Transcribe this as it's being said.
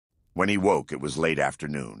When he woke, it was late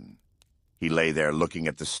afternoon. He lay there looking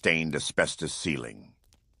at the stained asbestos ceiling.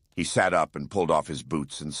 He sat up and pulled off his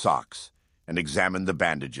boots and socks and examined the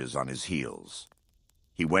bandages on his heels.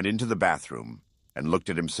 He went into the bathroom and looked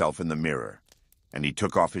at himself in the mirror, and he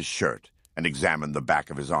took off his shirt and examined the back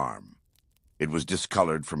of his arm. It was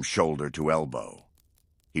discolored from shoulder to elbow.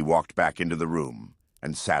 He walked back into the room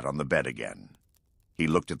and sat on the bed again. He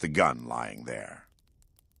looked at the gun lying there.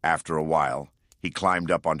 After a while, he climbed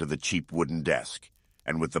up onto the cheap wooden desk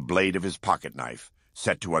and with the blade of his pocket knife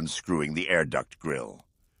set to unscrewing the air duct grill,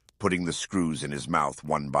 putting the screws in his mouth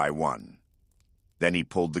one by one. Then he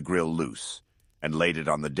pulled the grill loose and laid it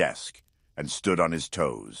on the desk and stood on his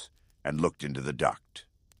toes and looked into the duct.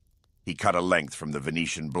 He cut a length from the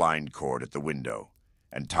Venetian blind cord at the window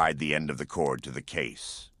and tied the end of the cord to the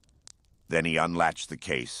case. Then he unlatched the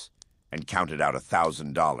case and counted out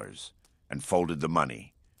 $1,000 and folded the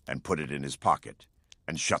money and put it in his pocket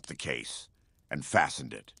and shut the case and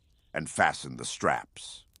fastened it and fastened the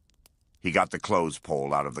straps. He got the clothes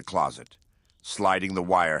pole out of the closet, sliding the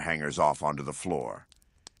wire hangers off onto the floor,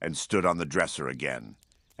 and stood on the dresser again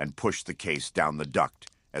and pushed the case down the duct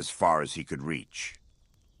as far as he could reach.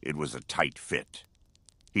 It was a tight fit.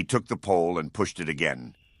 He took the pole and pushed it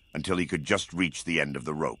again until he could just reach the end of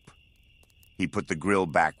the rope. He put the grill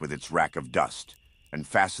back with its rack of dust and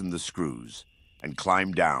fastened the screws and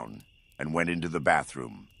climbed down and went into the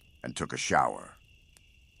bathroom and took a shower.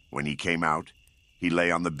 When he came out, he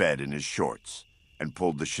lay on the bed in his shorts and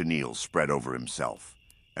pulled the chenille spread over himself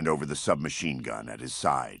and over the submachine gun at his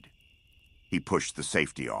side. He pushed the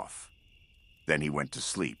safety off. Then he went to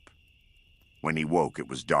sleep. When he woke, it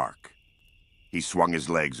was dark. He swung his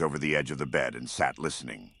legs over the edge of the bed and sat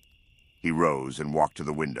listening. He rose and walked to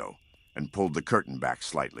the window and pulled the curtain back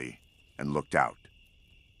slightly and looked out.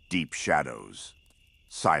 Deep shadows.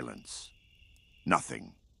 Silence.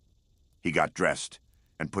 Nothing. He got dressed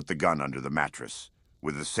and put the gun under the mattress,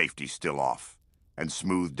 with the safety still off, and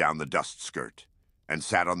smoothed down the dust skirt, and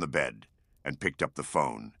sat on the bed and picked up the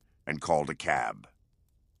phone and called a cab.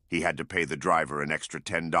 He had to pay the driver an extra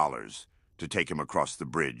 $10 to take him across the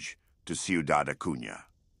bridge to Ciudad Acuña.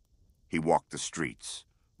 He walked the streets,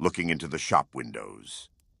 looking into the shop windows.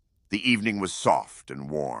 The evening was soft and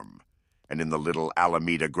warm, and in the little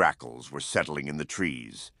Alameda grackles were settling in the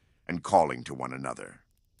trees and calling to one another.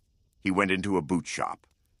 He went into a boot shop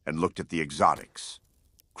and looked at the exotics,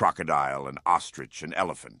 crocodile and ostrich and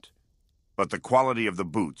elephant. But the quality of the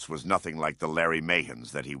boots was nothing like the Larry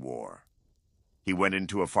Mahons that he wore. He went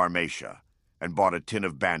into a farmacia and bought a tin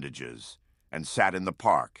of bandages and sat in the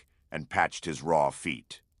park and patched his raw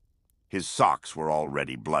feet. His socks were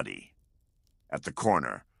already bloody. At the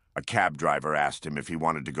corner, a cab driver asked him if he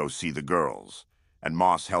wanted to go see the girls, and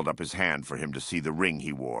Moss held up his hand for him to see the ring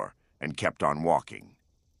he wore and kept on walking.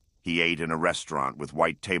 He ate in a restaurant with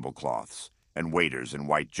white tablecloths and waiters in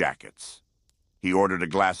white jackets. He ordered a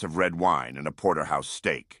glass of red wine and a porterhouse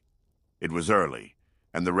steak. It was early,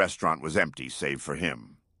 and the restaurant was empty save for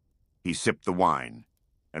him. He sipped the wine,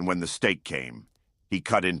 and when the steak came, he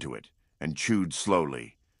cut into it and chewed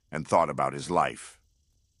slowly and thought about his life.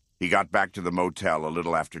 He got back to the motel a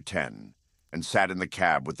little after 10 and sat in the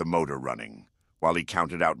cab with the motor running while he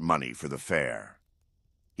counted out money for the fare.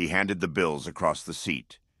 He handed the bills across the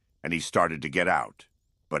seat, and he started to get out,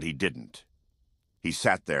 but he didn't. He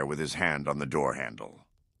sat there with his hand on the door handle.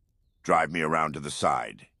 "Drive me around to the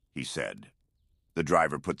side," he said. The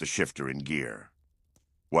driver put the shifter in gear.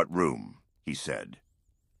 "What room?" he said.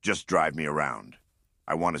 "Just drive me around.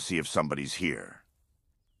 I want to see if somebody's here."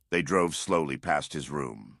 They drove slowly past his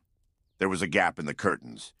room. There was a gap in the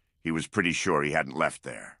curtains. He was pretty sure he hadn't left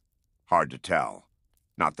there. Hard to tell.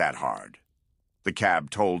 Not that hard. The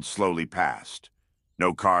cab tolled slowly past.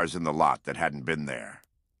 No cars in the lot that hadn't been there.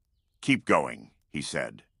 "Keep going," he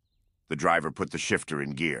said. The driver put the shifter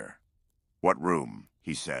in gear. "What room?"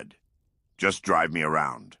 he said. "Just drive me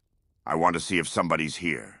around. I want to see if somebody's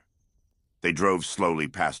here." They drove slowly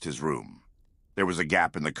past his room. There was a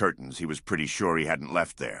gap in the curtains. He was pretty sure he hadn't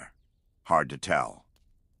left there. Hard to tell.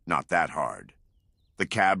 Not that hard. The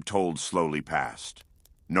cab tolled slowly past.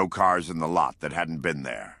 No cars in the lot that hadn't been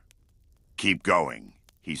there. "Keep going,"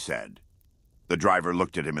 he said. The driver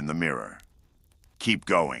looked at him in the mirror. "Keep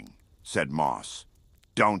going," said Moss.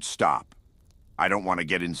 "Don't stop. I don't want to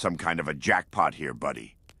get in some kind of a jackpot here,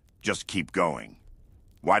 buddy. Just keep going.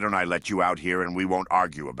 Why don't I let you out here and we won't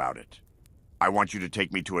argue about it? I want you to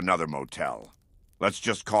take me to another motel. Let's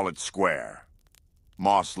just call it square."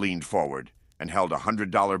 Moss leaned forward and held a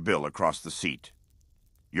 $100 bill across the seat.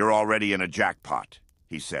 "You're already in a jackpot,"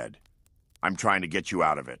 he said. "I'm trying to get you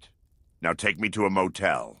out of it. Now take me to a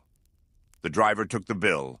motel." The driver took the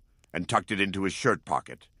bill and tucked it into his shirt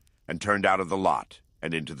pocket, and turned out of the lot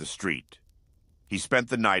and into the street. He spent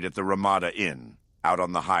the night at the Ramada Inn, out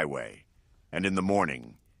on the highway, and in the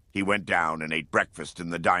morning, he went down and ate breakfast in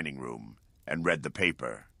the dining room and read the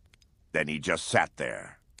paper. Then he just sat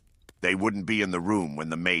there. They wouldn't be in the room when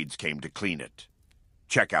the maids came to clean it.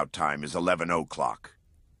 Checkout time is 11 o'clock.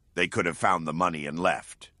 They could have found the money and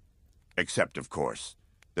left. Except, of course,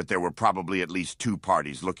 that there were probably at least 2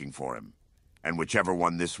 parties looking for him. And whichever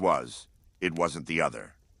one this was, it wasn't the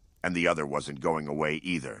other. And the other wasn't going away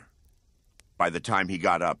either. By the time he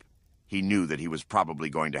got up, he knew that he was probably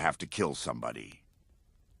going to have to kill somebody.